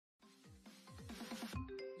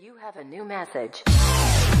You have a new message.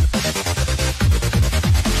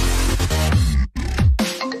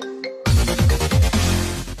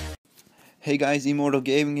 Hey guys,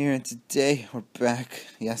 ImmortalGaming here, and today we're back.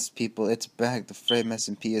 Yes, people, it's back. The famous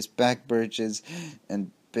Mcpe is back, Birches, and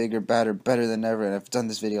bigger, badder, better than ever. And I've done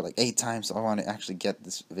this video like 8 times, so I want to actually get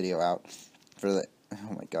this video out for the.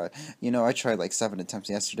 Oh my god! You know, I tried like 7 attempts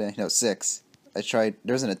yesterday. No, 6. I tried.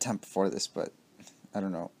 There was an attempt before this, but I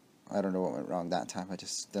don't know. I don't know what went wrong that time. I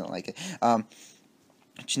just didn't like it. But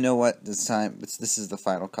you know what? This time, this is the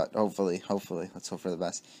final cut. Hopefully. Let's hope for the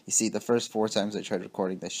best. You see, the first 4 times I tried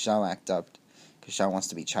recording, the Shao act up, because Shao wants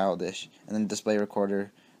to be childish. And then the display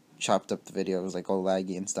recorder chopped up the video. It was like all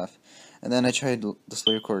laggy and stuff. And then I tried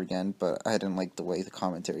display recorder again, but I didn't like the way the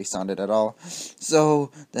commentary sounded at all.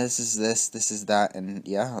 So, this is that, and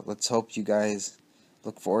yeah, let's hope you guys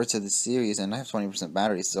look forward to this series. And I have 20%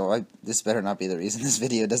 battery, so this better not be the reason this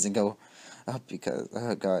video doesn't go up, because,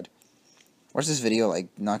 oh god. Watch this video, like,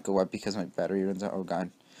 not go up because my battery runs out. Oh, God.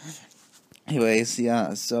 Anyways,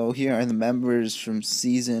 yeah, so here are the members from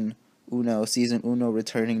Season Uno. Season Uno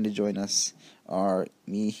returning to join us are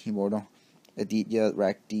me, Immortal, ADITYA,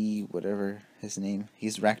 Rakd, whatever his name.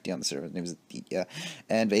 He's Rakd on the server. His name is ADITYA.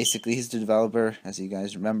 And basically, he's the developer, as you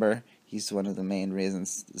guys remember. He's one of the main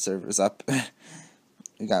reasons the server's up.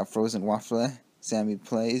 We got FROZENWAFFLE, SAMMY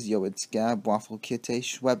Plays, YoItzGab, Waffle Kitte,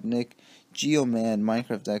 SHWEPNIck, GEOMAN,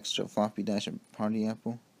 MINECRAFTEXTRA, FLOPPYDASH, and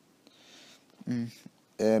PARTYAPPLE. And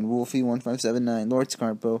WOLFIE 1579, Lord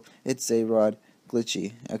SKARPO, it's AROD,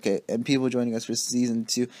 GLITCHY. Okay, and people joining us for Season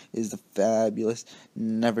 2 is the fabulous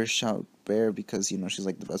NEVERSHOUTBEAR, because, you know, she's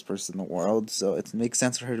like the best person in the world, so it makes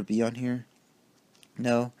sense for her to be on here.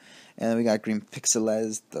 No. And then we got Green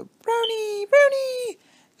Pixeles, the brownie,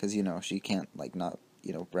 because, you know, she can't, like, not,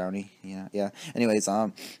 you know, brownie, yeah. Anyways,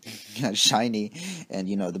 Shiny, and,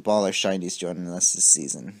 you know, the baller Shiny's joining us this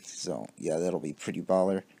season. So, yeah, that'll be pretty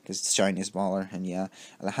baller, because Shiny's baller, and yeah,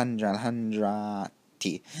 ALEJANDRAT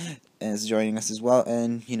is joining us as well,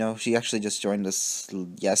 and, you know, she actually just joined us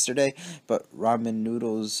yesterday, but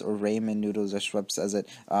RAMENNOODLES, or RAMENNOODLES, as Schweb says it,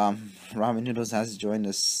 RAMENNOODLES has joined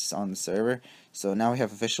us on the server. So now we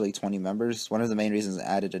have officially 20 members. One of the main reasons I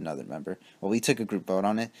added another member. Well, we took a group vote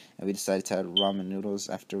on it, and we decided to add RAMENNOODLES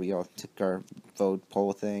after we all took our vote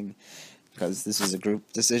poll thing, because this was a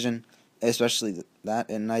group decision, especially that,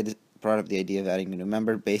 and I brought up the idea of adding a new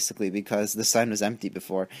member, basically because the sign was empty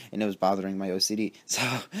before, and it was bothering my OCD. So,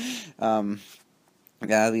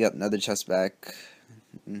 yeah, we got another chest back,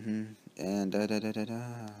 and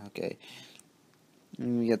okay,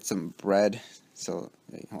 we got some bread. So,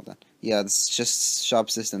 wait, hold on. Yeah, it's just shop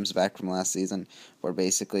systems back from last season, where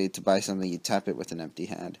basically to buy something you tap it with an empty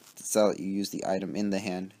hand. To sell it, you use the item in the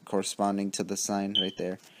hand, corresponding to the sign right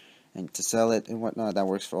there. And to sell it and whatnot, that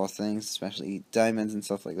works for all things, especially diamonds and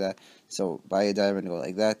stuff like that. So, buy a diamond, go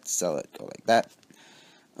like that, sell it, go like that.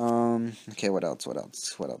 Okay, what else do I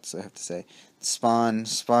have to say? Spawn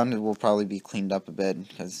will probably be cleaned up a bit,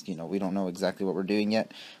 because, you know, we don't know exactly what we're doing yet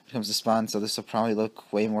when it comes to spawn, so this will probably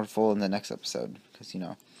look way more full in the next episode, because, you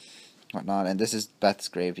know, whatnot. And this is Beth's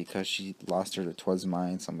grave, because she lost her to 'twas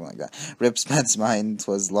mine, something like that. Rip's Beth's mine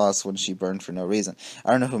 'twas lost when she burned for no reason. I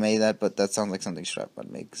don't know who made that, but that sounds like something Shrep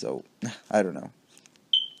would make, so, I don't know.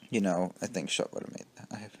 You know, I think Shrep would have made that.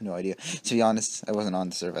 I have no idea. To be honest, I wasn't on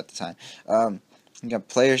the server at the time. We got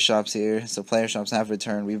player shops here, so player shops have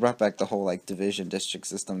returned. We brought back the whole, like, division district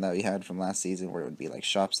system that we had from last season, where it would be, like,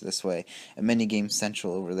 shops this way, and minigame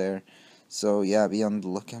central over there. So, yeah, be on the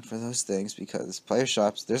lookout for those things, because player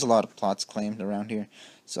shops, there's a lot of plots claimed around here,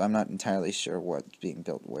 so I'm not entirely sure what's being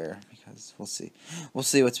built where, because we'll see. We'll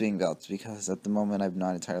see what's being built, because at the moment I'm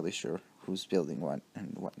not entirely sure who's building what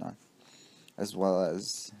and whatnot, as well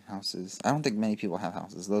as houses. I don't think many people have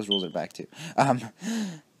houses. Those rules are back, too. I'm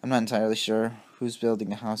not entirely sure who's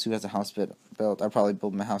building a house, who has a house built. I'll probably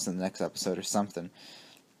build my house in the next episode or something.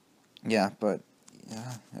 Yeah, but,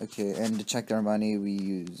 yeah, okay, and to check our money, we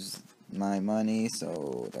use my money,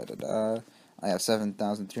 so, I have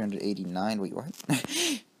 7,389, wait, what?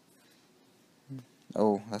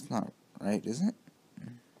 Oh, that's not right, is it?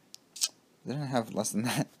 Didn't I have less than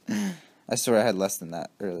that? I swear I had less than that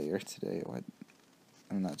earlier today, what?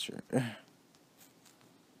 I'm not sure.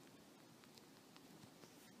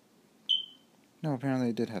 No, apparently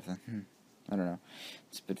I did have that. I don't know.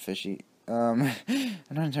 It's a bit fishy. I'm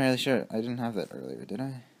not entirely sure. I didn't have that earlier, did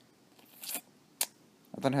I?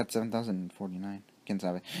 I thought I had 7,049. Can't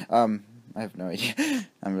tell me. I have no idea.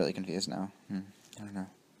 I'm really confused now. I don't know.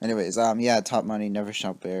 Anyways, yeah, top money,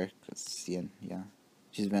 NEVERSHOUTBEAR, cause, yeah,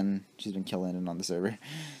 she's been killing it on the server.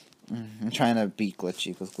 I'm trying to beat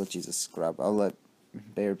Glitchy, because Glitchy's a scrub. I'll let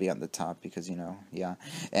better be on the top because, you know, yeah.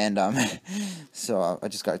 And, so I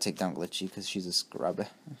just gotta take down Glitchy because she's a scrub.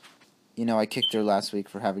 You know, I kicked her last week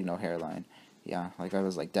for having no hairline. Yeah, like I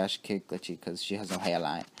was like, dash kick Glitchy because she has no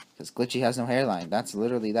hairline. Because Glitchy has no hairline. That's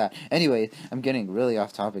literally that. Anyway, I'm getting really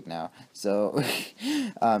off topic now. So,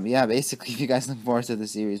 yeah, basically, if you guys look forward to the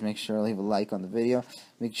series, make sure to leave a like on the video.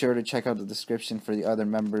 Make sure to check out the description for the other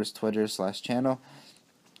members'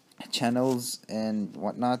 channels and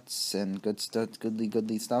whatnots and good stuff,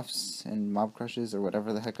 goodly stuffs and mob crushes or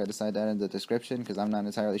whatever the heck I decide to add in the description because I'm not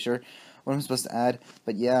entirely sure what I'm supposed to add.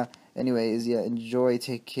 But yeah, anyways, yeah, enjoy,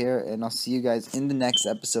 take care, and I'll see you guys in the next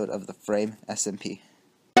episode of the Frame SMP.